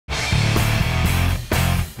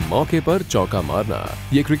मौके पर चौका मारना।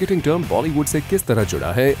 ये क्रिकेटिंग टर्म बॉलीवुड से किस तरह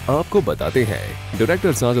जुड़ा है, आपको बताते हैं।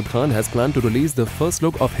 Director Sajid Khan has planned to release the first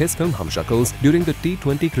look of his film Humshakals during the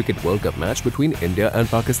T20 Cricket World Cup match between India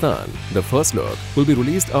and Pakistan. The first look will be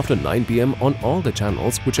released after 9 p.m. on all the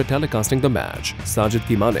channels which are telecasting the match. Sajid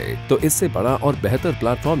की माने तो इससे बड़ा और बेहतर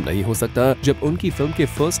platform नहीं हो सकता जब उनकी फिल्म के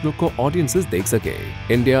फर्स्ट लुक को ऑडियंसेस देख सके।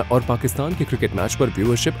 इंडिया और पाकिस्तान के क्रिकेट मैच पर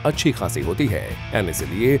व्यूअरशिप अच्छी खासी होती है एंड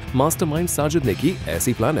इसलिए मास्टरमाइंड साजिद ने की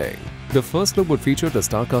ऐसी planning. The first look would feature the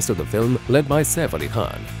star cast of the film led by Saif Ali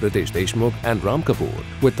Khan, Ritesh Deshmukh and Ram Kapoor,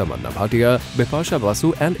 with Tamanna Bhatia, Bipasha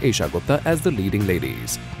Basu and Esha Gupta as the leading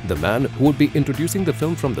ladies. The man who would be introducing the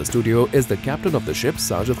film from the studio is the captain of the ship,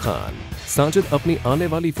 Sajid Khan. Sajid अपनी आने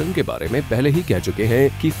वाली film के बारे में पहले ही कह चुके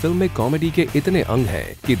हैं कि फिल्म में कॉमेडी के इतने अंग हैं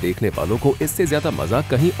कि देखने वालों को इससे ज्यादा मजा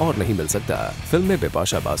कहीं और नहीं मिल सकता। फिल्म में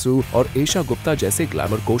बिपाशा बासु और एशा गुप्ता जैसे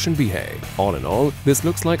ग्लैमर कोशन भी है। All in all this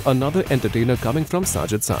looks like another entertainer coming from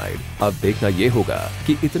Sajid side. अब देखना ये होगा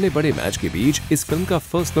कि इतने बड़े मैच के बीच इस फिल्म का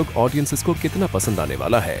फर्स्ट लुक ऑडियंसेस को कितना पसंद आने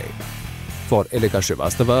वाला है। For Elika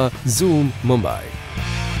Srivastava, zoom, Mumbai.